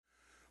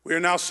We are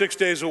now 6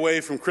 days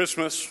away from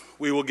Christmas.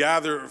 We will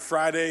gather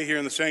Friday here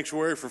in the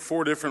sanctuary for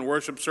 4 different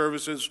worship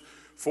services,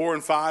 4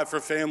 and 5 for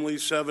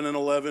families, 7 and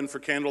 11 for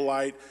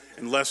candlelight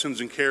and lessons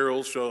and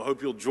carols. So I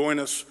hope you'll join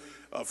us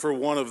for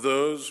one of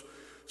those.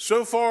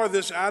 So far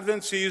this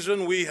Advent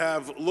season, we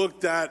have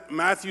looked at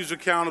Matthew's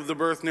account of the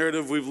birth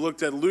narrative. We've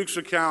looked at Luke's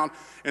account.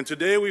 And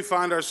today we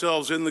find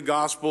ourselves in the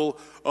Gospel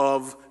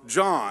of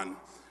John.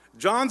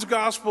 John's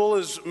Gospel,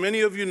 as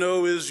many of you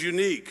know, is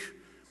unique.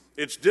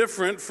 It's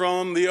different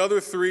from the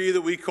other 3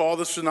 that we call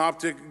the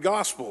Synoptic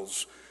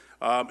Gospels.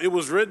 It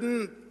was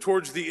written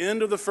towards the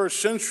end of the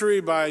first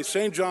century by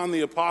St. John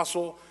the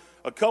Apostle.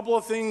 A couple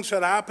of things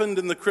had happened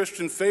in the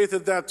Christian faith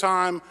at that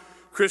time.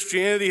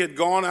 Christianity had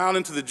gone out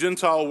into the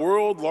Gentile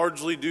world,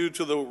 largely due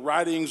to the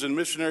writings and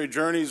missionary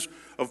journeys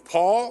of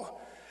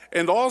Paul.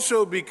 And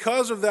also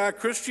because of that,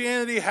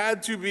 Christianity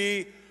had to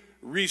be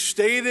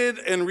restated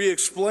and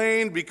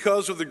re-explained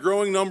because of the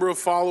growing number of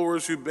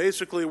followers who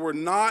basically were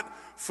not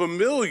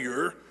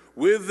familiar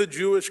with the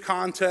Jewish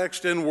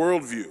context and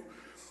worldview.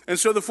 And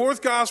so the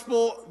 4th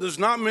gospel does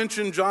not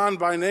mention John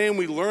by name.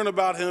 We learn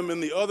about him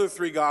in the other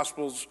 3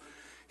 gospels.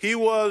 He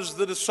was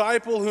the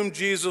disciple whom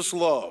Jesus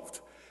loved.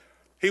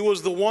 He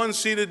was the one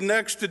seated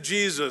next to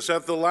Jesus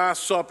at the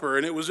Last Supper,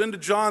 and it was into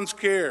John's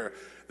care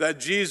that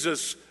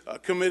Jesus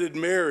committed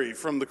Mary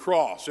from the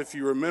cross, if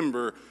you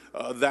remember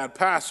that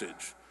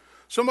passage.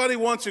 Somebody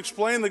once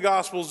explained the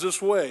Gospels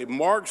this way.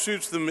 Mark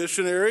suits the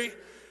missionary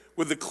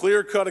with the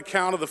clear-cut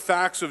account of the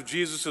facts of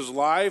Jesus'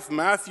 life.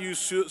 Matthew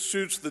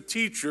suits the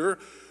teacher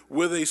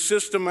with a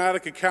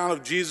systematic account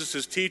of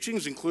Jesus'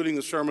 teachings, including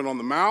the Sermon on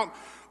the Mount.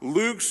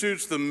 Luke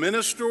suits the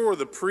minister or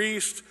the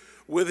priest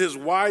with his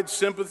wide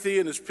sympathy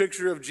and his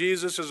picture of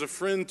Jesus as a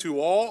friend to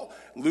all.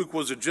 Luke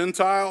was a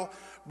Gentile.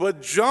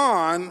 But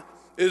John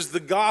is the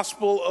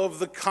gospel of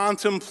the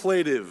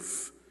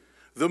contemplative,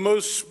 the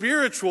most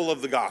spiritual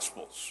of the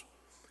gospels.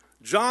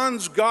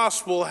 John's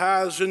gospel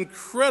has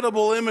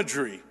incredible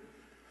imagery.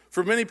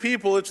 For many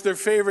people, it's their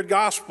favorite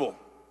gospel.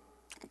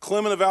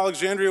 Clement of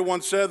Alexandria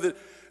once said that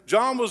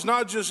John was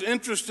not just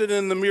interested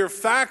in the mere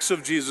facts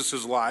of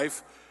Jesus'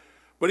 life,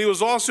 but he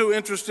was also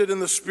interested in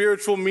the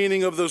spiritual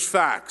meaning of those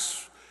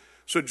facts.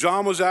 So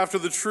John was after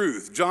the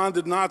truth. John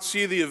did not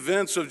see the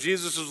events of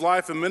Jesus'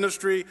 life and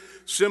ministry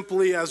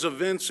simply as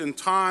events in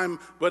time,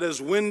 but as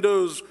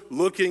windows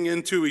looking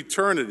into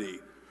eternity.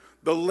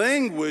 The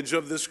language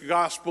of this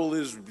gospel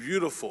is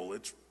beautiful.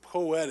 It's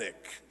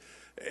poetic.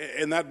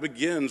 And that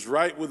begins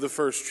right with the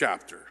first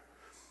chapter.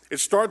 It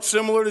starts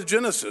similar to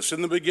Genesis.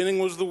 In the beginning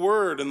was the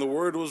Word, and the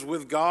Word was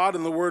with God,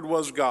 and the Word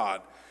was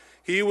God.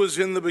 He was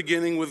in the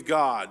beginning with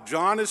God.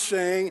 John is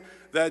saying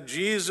that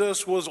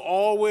Jesus was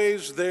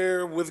always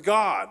there with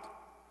God.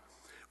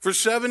 For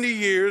 70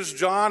 years,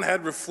 John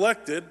had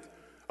reflected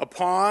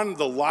upon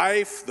the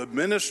life, the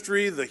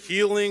ministry, the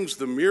healings,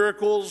 the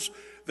miracles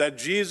that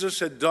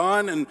Jesus had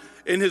done. And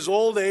in his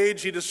old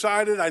age, he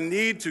decided, I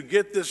need to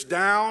get this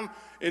down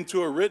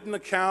into a written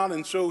account.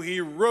 And so he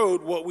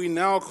wrote what we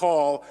now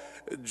call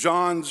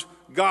John's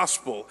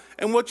Gospel.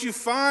 And what you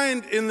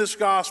find in this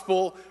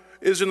gospel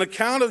is an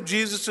account of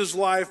Jesus'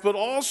 life, but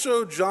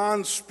also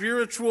John's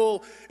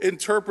spiritual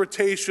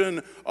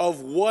interpretation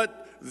of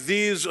what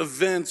these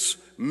events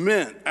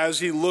meant as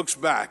he looks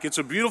back. It's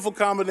a beautiful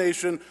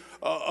combination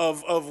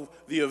of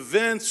the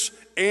events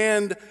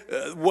and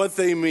what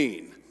they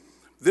mean.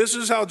 This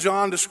is how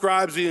John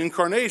describes the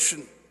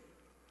incarnation.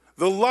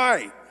 The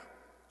light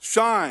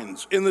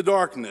shines in the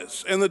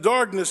darkness, and the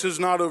darkness has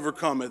not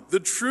overcome it. The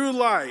true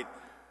light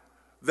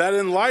that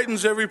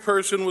enlightens every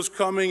person was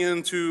coming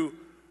into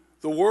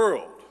the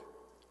world.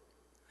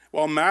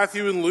 While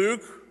Matthew and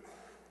Luke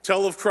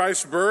tell of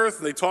Christ's birth,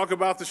 they talk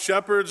about the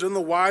shepherds and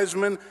the wise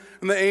men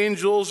and the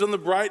angels and the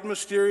bright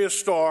mysterious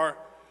star.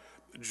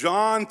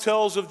 John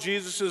tells of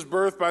Jesus'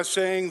 birth by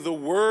saying, the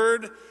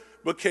Word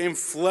became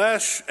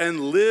flesh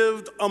and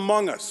lived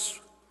among us,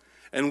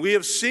 and we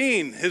have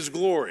seen his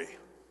glory,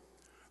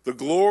 the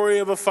glory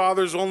of a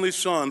Father's only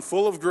Son,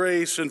 full of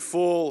grace and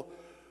full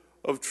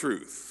of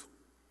truth.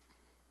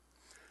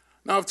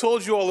 Now, I've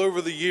told you all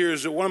over the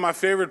years that one of my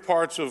favorite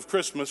parts of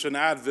Christmas and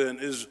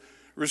Advent is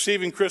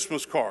receiving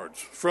Christmas cards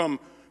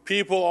from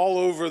people all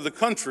over the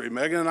country.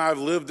 Megan and I have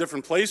lived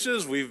different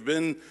places. We've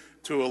been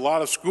to a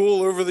lot of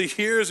school over the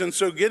years, and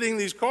so getting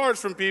these cards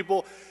from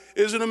people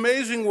is an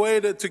amazing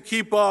way to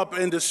keep up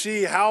and to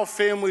see how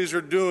families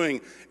are doing,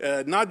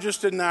 not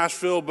just in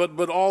Nashville,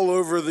 but all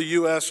over the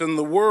U.S. and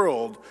the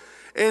world.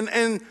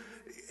 And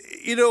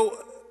you know,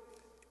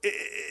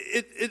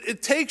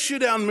 it takes you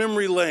down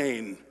memory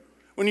lane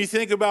when you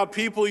think about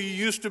people you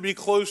used to be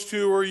close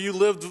to, or you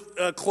lived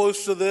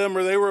close to them,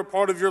 or they were a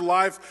part of your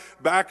life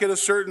back at a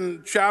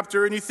certain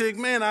chapter, and you think,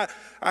 man, I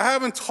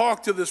haven't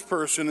talked to this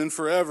person in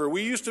forever.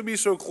 We used to be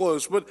so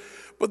close. But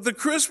the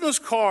Christmas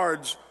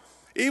cards,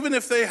 even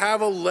if they have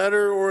a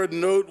letter or a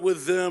note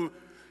with them,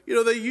 you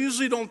know, they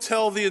usually don't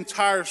tell the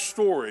entire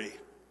story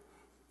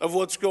of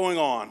what's going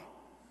on.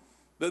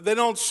 They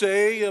don't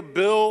say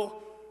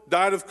Bill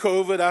died of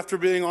COVID after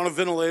being on a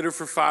ventilator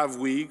for 5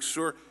 weeks,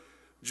 or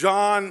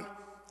John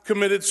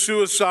committed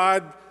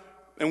suicide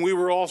and we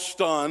were all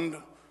stunned,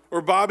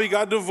 or Bobby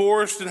got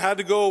divorced and had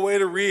to go away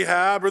to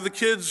rehab, or the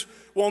kids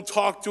won't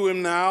talk to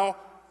him now.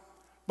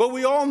 But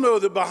we all know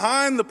that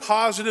behind the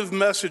positive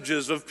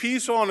messages of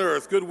peace on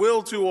earth,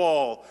 goodwill to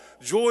all,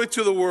 joy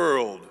to the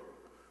world,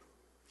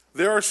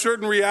 there are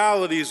certain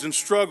realities and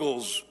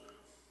struggles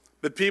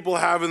that people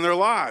have in their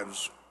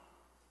lives.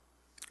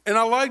 And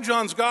I like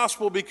John's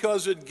gospel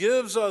because it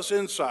gives us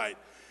insight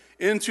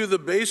into the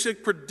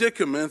basic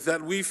predicament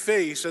that we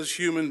face as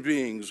human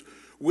beings,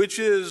 which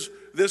is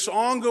this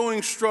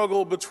ongoing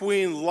struggle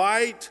between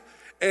light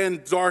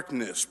and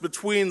darkness,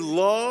 between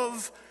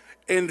love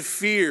and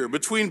fear,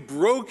 between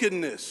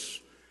brokenness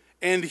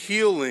and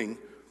healing.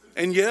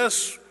 And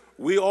yes,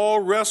 we all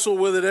wrestle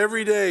with it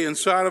every day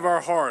inside of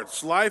our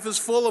hearts. Life is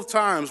full of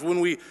times when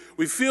we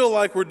feel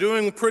like we're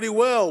doing pretty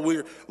well.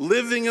 We're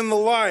living in the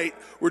light.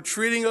 We're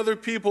treating other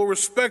people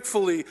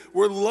respectfully.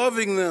 We're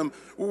loving them.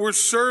 We're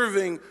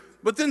serving.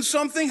 But then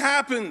something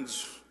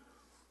happens,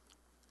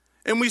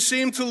 and we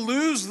seem to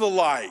lose the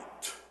light.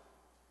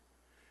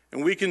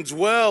 And we can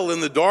dwell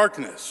in the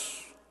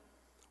darkness.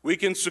 We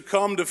can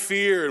succumb to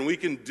fear, and we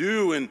can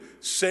do and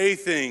say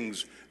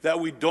things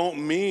that we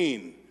don't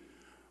mean,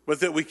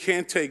 but that we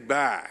can't take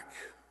back.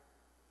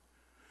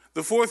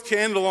 The fourth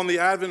candle on the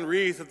Advent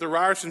wreath that the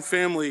Ryerson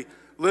family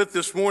lit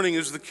this morning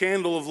is the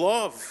candle of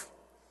love.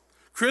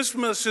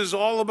 Christmas is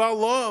all about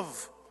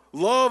love,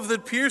 love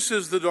that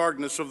pierces the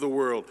darkness of the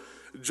world.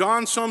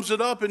 John sums it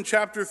up in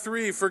chapter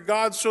 3, for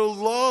God so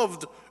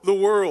loved the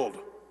world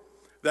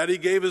that he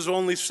gave his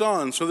only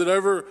Son, so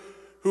that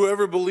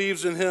whoever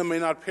believes in him may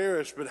not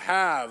perish, but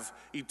have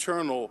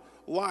eternal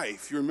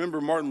life. You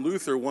remember Martin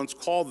Luther once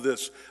called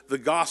this the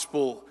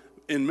gospel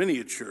in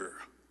miniature.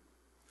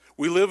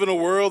 We live in a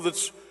world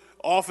that's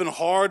often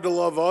hard to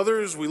love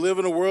others. We live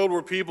in a world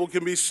where people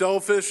can be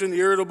selfish and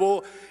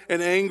irritable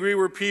and angry,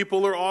 where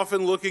people are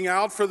often looking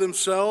out for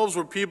themselves,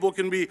 where people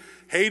can be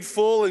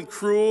hateful and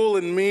cruel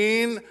and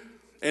mean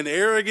and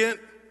arrogant.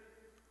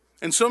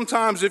 And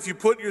sometimes if you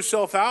put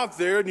yourself out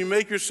there and you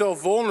make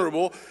yourself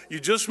vulnerable, you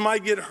just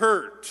might get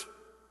hurt.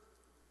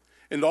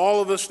 And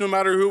all of us, no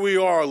matter who we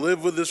are,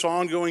 live with this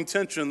ongoing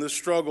tension, this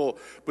struggle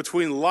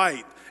between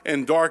light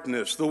and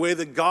darkness, the way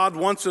that God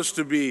wants us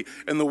to be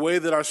and the way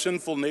that our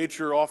sinful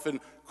nature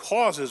often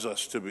causes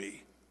us to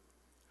be.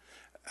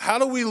 How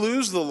do we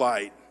lose the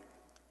light?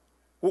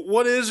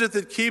 What is it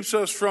that keeps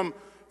us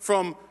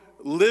from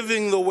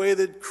living the way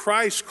that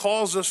Christ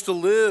calls us to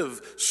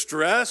live?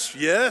 Stress?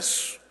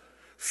 Yes.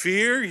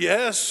 Fear?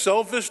 Yes.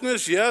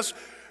 Selfishness? Yes.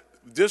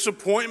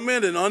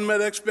 Disappointment and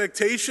unmet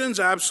expectations?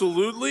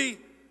 Absolutely.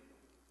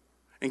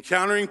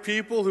 Encountering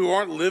people who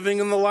aren't living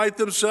in the light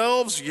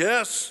themselves?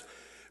 Yes.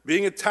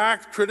 Being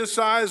attacked,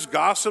 criticized,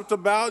 gossiped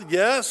about?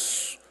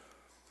 Yes.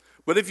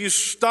 But if you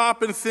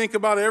stop and think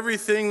about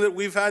everything that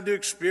we've had to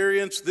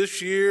experience this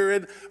year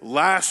and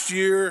last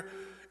year,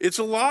 it's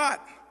a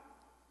lot.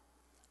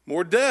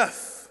 More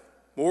death,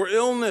 more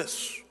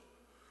illness,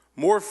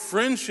 more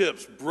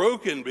friendships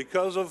broken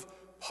because of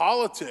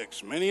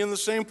politics, many in the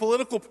same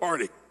political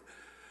party,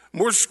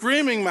 more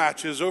screaming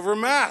matches over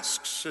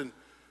masks and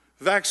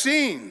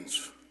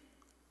vaccines.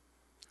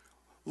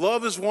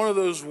 Love is one of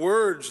those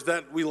words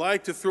that we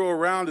like to throw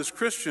around as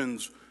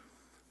Christians,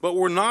 but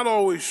we're not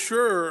always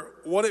sure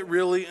what it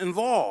really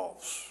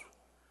involves.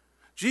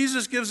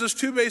 Jesus gives us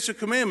two basic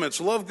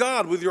commandments: love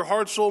God with your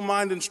heart, soul,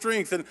 mind, and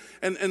strength,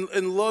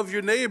 and love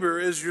your neighbor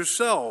as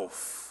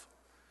yourself.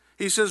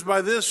 He says,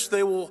 by this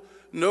they will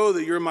know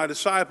that you're my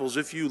disciples,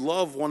 if you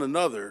love one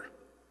another.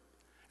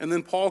 And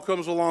then Paul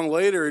comes along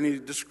later and he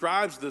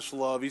describes this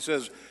love. He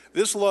says,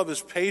 this love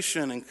is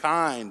patient and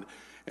kind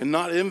and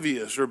not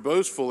envious or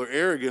boastful or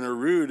arrogant or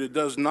rude. It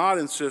does not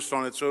insist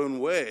on its own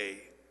way.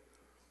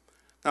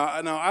 Now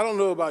I don't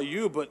know about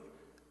you,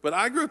 but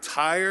I grow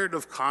tired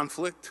of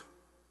conflict.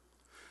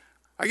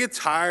 I get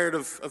tired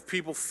of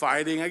people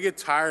fighting. I get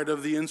tired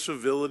of the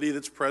incivility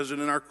that's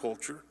present in our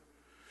culture,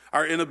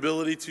 our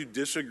inability to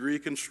disagree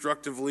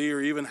constructively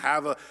or even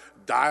have a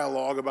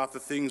dialogue about the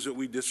things that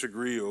we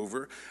disagree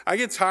over. I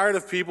get tired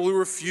of people who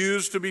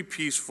refuse to be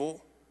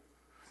peaceful.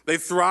 They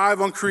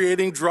thrive on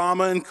creating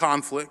drama and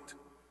conflict.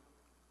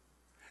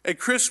 At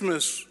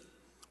Christmas,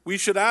 we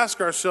should ask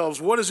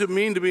ourselves, what does it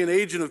mean to be an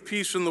agent of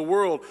peace in the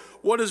world?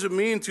 What does it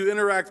mean to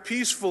interact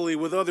peacefully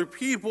with other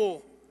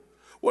people?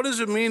 What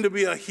does it mean to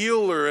be a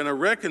healer and a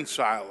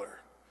reconciler,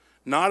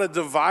 not a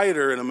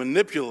divider and a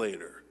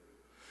manipulator?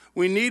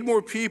 We need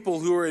more people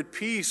who are at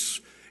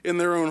peace in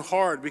their own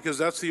heart, because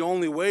that's the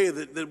only way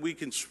that we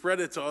can spread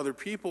it to other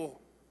people.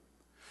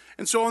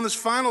 And so on this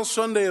final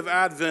Sunday of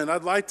Advent,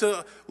 I'd like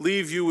to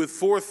leave you with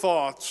 4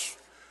 thoughts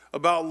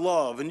about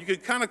love. And you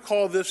could kind of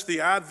call this the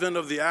Advent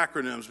of the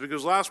acronyms,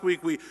 because last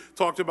week we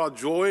talked about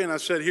joy, and I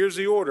said, here's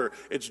the order.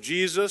 It's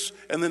Jesus,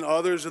 and then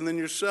others, and then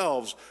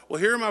yourselves. Well,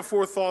 here are my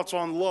 4 thoughts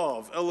on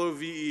love,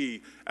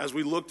 L-O-V-E, as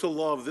we look to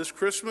love this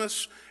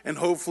Christmas and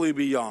hopefully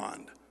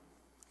beyond.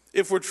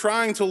 If we're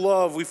trying to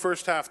love, we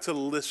first have to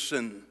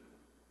listen.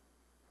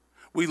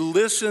 We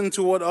listen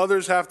to what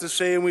others have to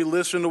say, and we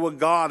listen to what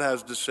God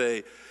has to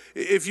say.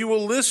 If you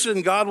will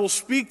listen, God will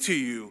speak to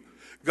you.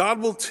 God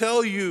will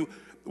tell you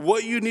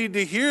what you need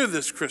to hear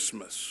this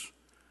Christmas.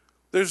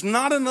 There's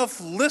not enough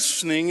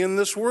listening in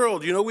this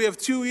world. You know, we have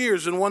 2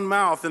 ears and 1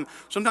 mouth, and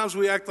sometimes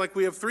we act like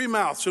we have 3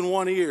 mouths and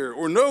 1 ear,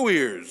 or no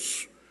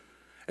ears.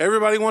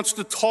 Everybody wants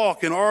to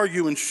talk and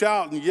argue and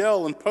shout and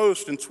yell and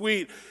post and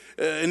tweet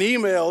and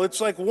email.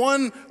 It's like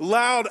one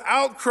loud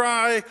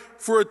outcry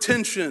for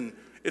attention.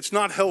 It's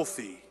not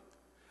healthy.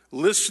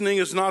 Listening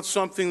is not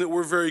something that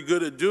we're very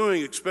good at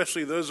doing,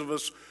 especially those of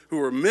us who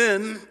are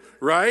men,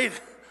 right?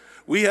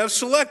 We have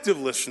selective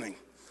listening.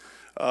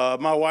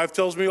 My wife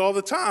tells me all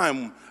the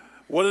time,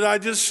 "What did I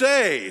just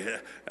say?"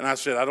 And I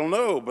said, "I don't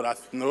know, but I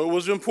know it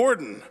was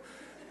important.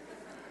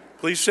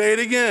 Please say it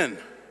again."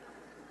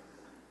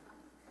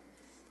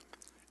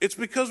 It's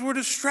because we're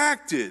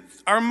distracted.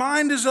 Our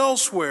mind is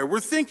elsewhere. We're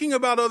thinking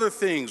about other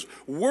things,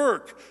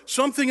 work,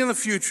 something in the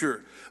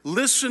future.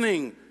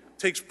 Listening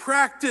takes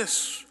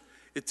practice.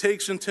 It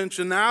takes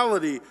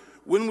intentionality.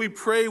 When we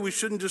pray, we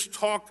shouldn't just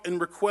talk and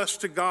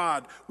request to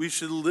God. We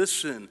should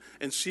listen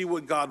and see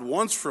what God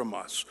wants from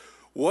us.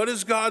 What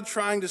is God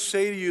trying to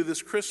say to you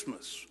this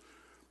Christmas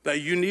that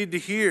you need to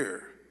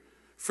hear?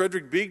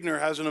 Frederick Buechner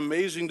has an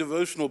amazing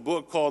devotional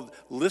book called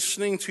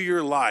Listening to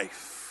Your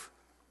Life.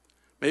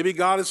 Maybe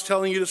God is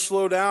telling you to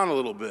slow down a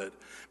little bit.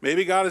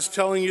 Maybe God is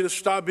telling you to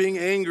stop being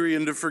angry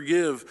and to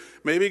forgive.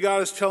 Maybe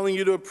God is telling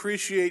you to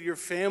appreciate your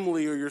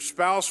family or your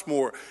spouse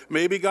more.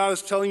 Maybe God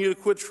is telling you to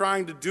quit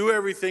trying to do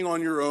everything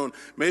on your own.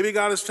 Maybe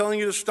God is telling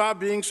you to stop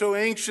being so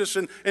anxious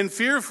and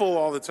fearful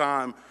all the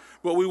time.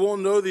 But we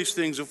won't know these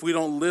things if we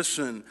don't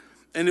listen.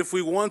 And if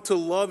we want to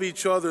love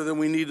each other, then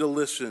we need to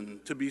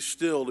listen, to be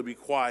still, to be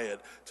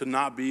quiet, to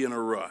not be in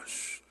a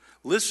rush.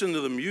 Listen to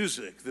the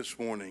music this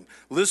morning.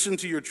 Listen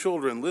to your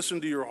children.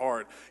 Listen to your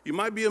heart. You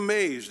might be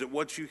amazed at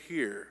what you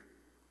hear.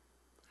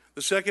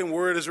 The second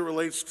word as it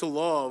relates to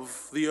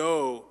love, the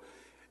O,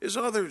 is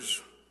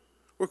others.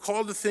 We're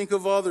called to think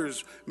of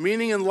others.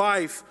 Meaning in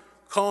life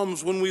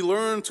comes when we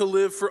learn to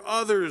live for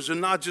others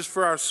and not just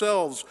for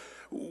ourselves.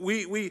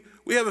 We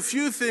have a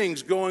few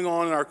things going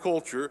on in our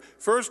culture.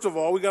 First of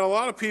all, we got a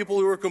lot of people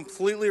who are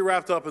completely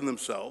wrapped up in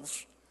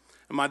themselves.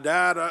 And my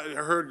dad, I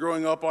heard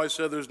growing up, always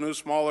said there's no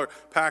smaller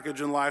package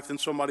in life than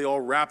somebody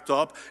all wrapped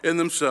up in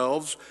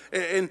themselves.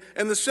 And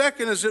the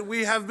second is that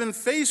we have been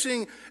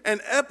facing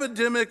an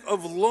epidemic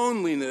of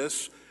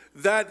loneliness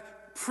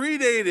that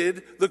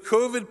predated the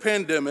COVID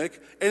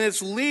pandemic, and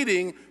it's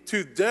leading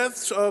to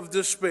deaths of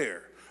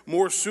despair.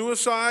 More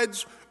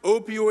suicides,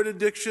 opioid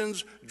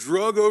addictions,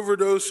 drug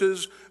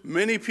overdoses.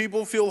 Many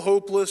people feel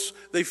hopeless.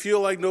 They feel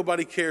like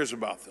nobody cares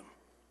about them.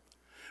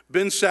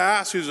 Ben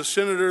Sasse, who's a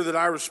senator that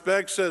I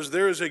respect, says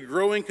there is a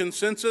growing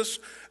consensus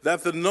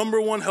that the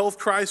number one health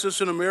crisis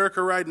in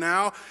America right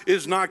now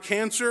is not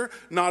cancer,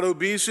 not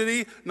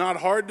obesity, not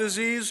heart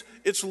disease,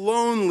 it's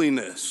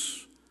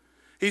loneliness.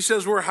 He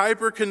says we're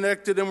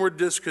hyper-connected and we're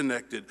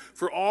disconnected.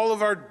 For all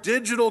of our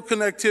digital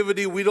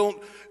connectivity, we don't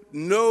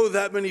know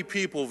that many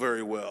people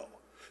very well.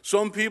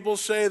 Some people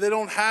say they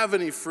don't have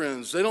any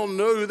friends. They don't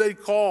know who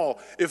they'd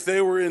call if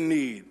they were in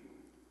need.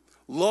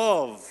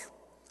 Love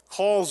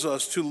calls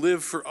us to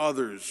live for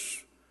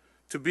others,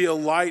 to be a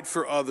light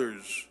for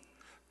others,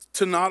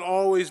 to not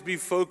always be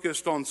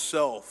focused on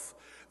self.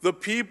 The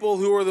people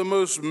who are the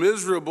most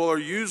miserable are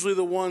usually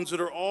the ones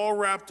that are all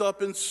wrapped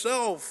up in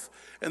self,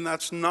 and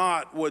that's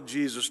not what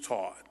Jesus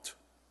taught.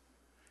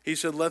 He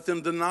said, let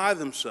them deny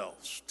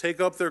themselves, take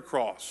up their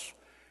cross,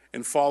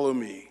 and follow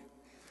me.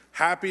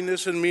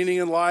 Happiness and meaning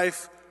in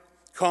life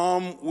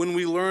come when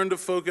we learn to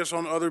focus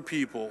on other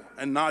people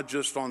and not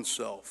just on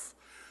self.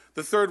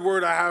 The third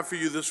word I have for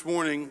you this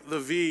morning, the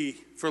V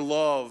for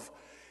love,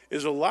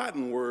 is a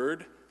Latin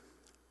word,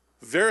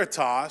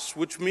 veritas,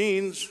 which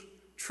means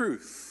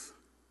truth.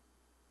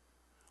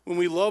 When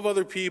we love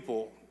other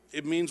people,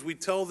 it means we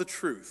tell the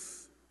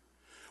truth.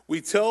 We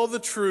tell the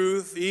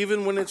truth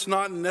even when it's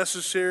not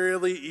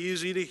necessarily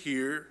easy to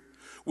hear.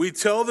 We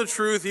tell the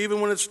truth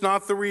even when it's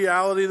not the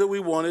reality that we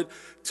wanted.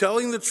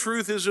 Telling the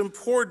truth is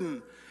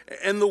important,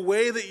 and the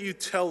way that you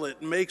tell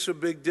it makes a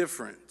big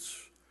difference.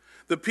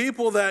 The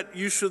people that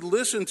you should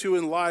listen to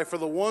in life are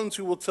the ones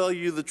who will tell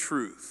you the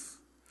truth.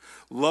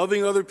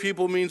 Loving other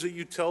people means that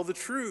you tell the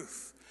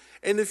truth.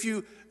 And if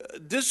you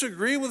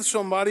disagree with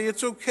somebody,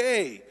 it's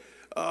okay.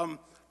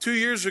 2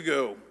 years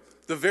ago,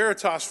 the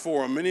Veritas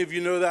Forum, many of you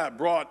know that,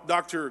 brought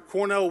Dr.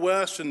 Cornel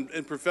West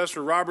and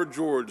Professor Robert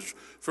George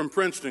from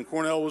Princeton.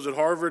 Cornell was at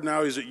Harvard,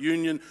 now he's at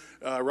Union.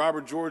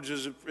 Robert George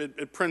is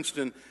at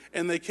Princeton.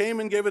 And they came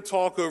and gave a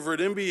talk over at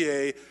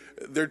MBA.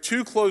 They're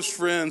two close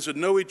friends that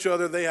know each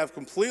other. They have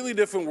completely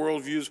different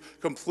worldviews,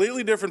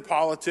 completely different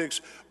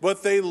politics,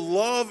 but they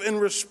love and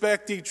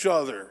respect each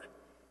other.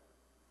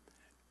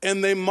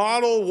 And they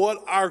model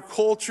what our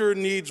culture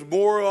needs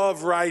more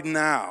of right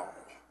now.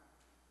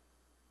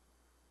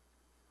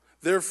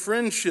 Their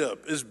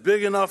friendship is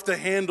big enough to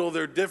handle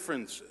their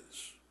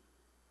differences.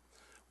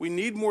 We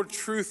need more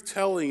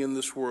truth-telling in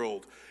this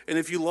world. And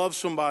if you love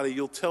somebody,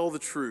 you'll tell the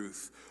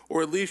truth.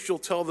 Or at least you'll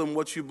tell them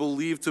what you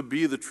believe to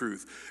be the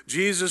truth.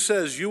 Jesus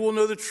says, you will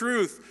know the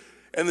truth,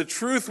 and the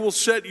truth will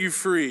set you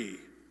free.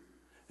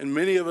 And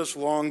many of us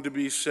long to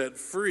be set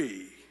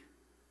free.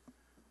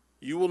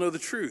 You will know the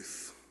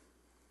truth.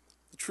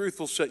 The truth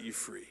will set you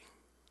free.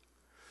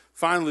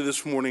 Finally,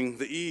 this morning,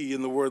 the E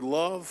in the word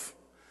love,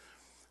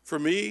 for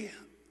me,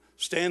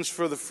 stands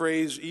for the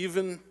phrase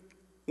even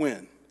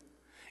when.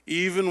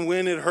 Even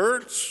when it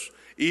hurts,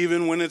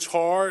 even when it's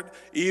hard,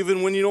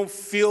 even when you don't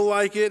feel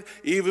like it,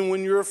 even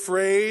when you're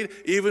afraid,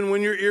 even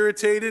when you're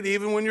irritated,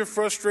 even when you're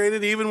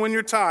frustrated, even when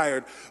you're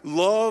tired.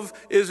 Love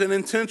is an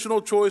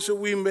intentional choice that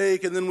we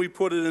make and then we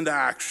put it into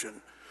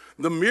action.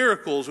 The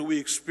miracles that we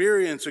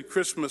experience at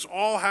Christmas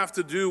all have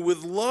to do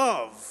with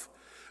love.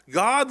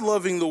 God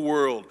loving the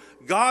world,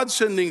 God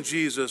sending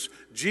Jesus,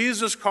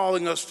 Jesus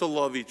calling us to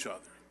love each other.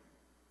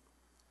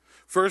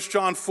 1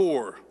 John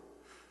 4,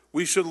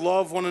 we should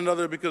love one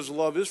another because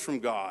love is from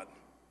God.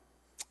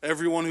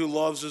 Everyone who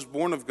loves is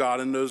born of God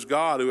and knows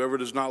God. Whoever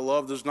does not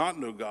love does not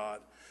know God.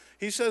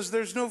 He says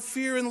there's no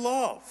fear in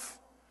love.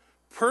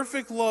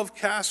 Perfect love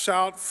casts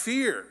out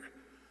fear.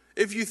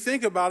 If you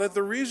think about it,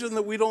 the reason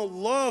that we don't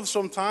love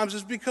sometimes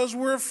is because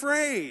we're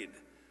afraid.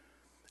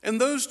 And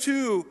those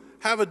two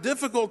have a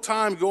difficult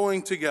time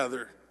going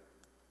together.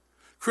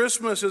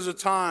 Christmas is a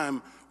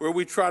time where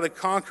we try to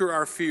conquer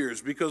our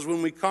fears, because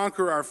when we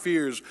conquer our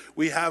fears,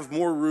 we have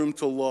more room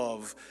to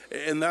love,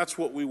 and that's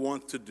what we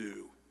want to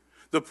do.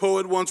 The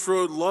poet once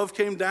wrote, "Love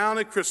came down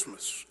at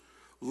Christmas.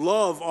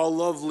 Love, all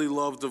lovely,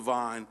 love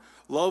divine.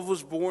 Love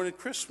was born at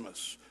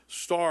Christmas.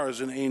 Stars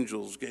and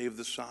angels gave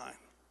the sign."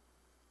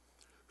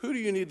 Who do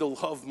you need to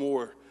love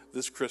more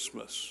this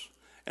Christmas?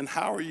 And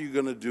how are you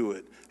going to do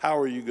it? How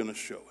are you going to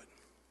show it?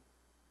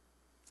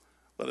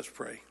 Let us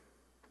pray.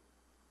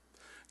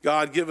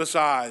 God, give us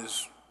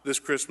eyes this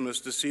Christmas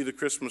to see the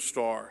Christmas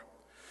star,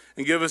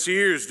 and give us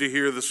ears to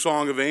hear the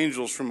song of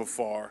angels from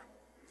afar.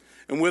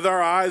 And with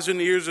our eyes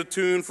and ears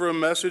attuned for a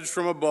message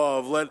from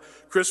above, let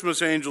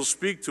Christmas angels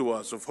speak to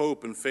us of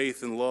hope and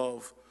faith and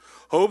love.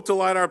 Hope to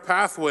light our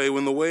pathway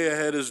when the way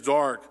ahead is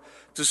dark,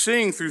 to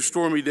sing through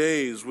stormy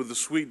days with the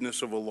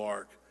sweetness of a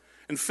lark.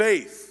 And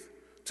faith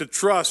to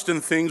trust in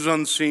things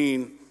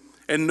unseen,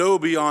 and know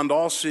beyond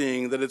all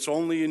seeing that it's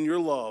only in your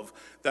love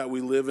that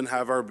we live and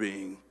have our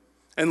being.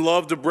 And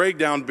love to break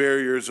down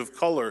barriers of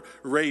color,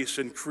 race,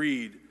 and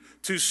creed,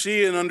 to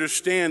see and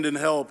understand and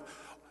help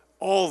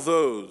all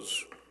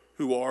those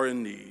who are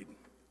in need.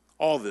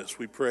 All this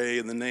we pray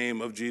in the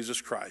name of Jesus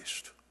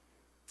Christ.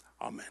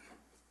 Amen.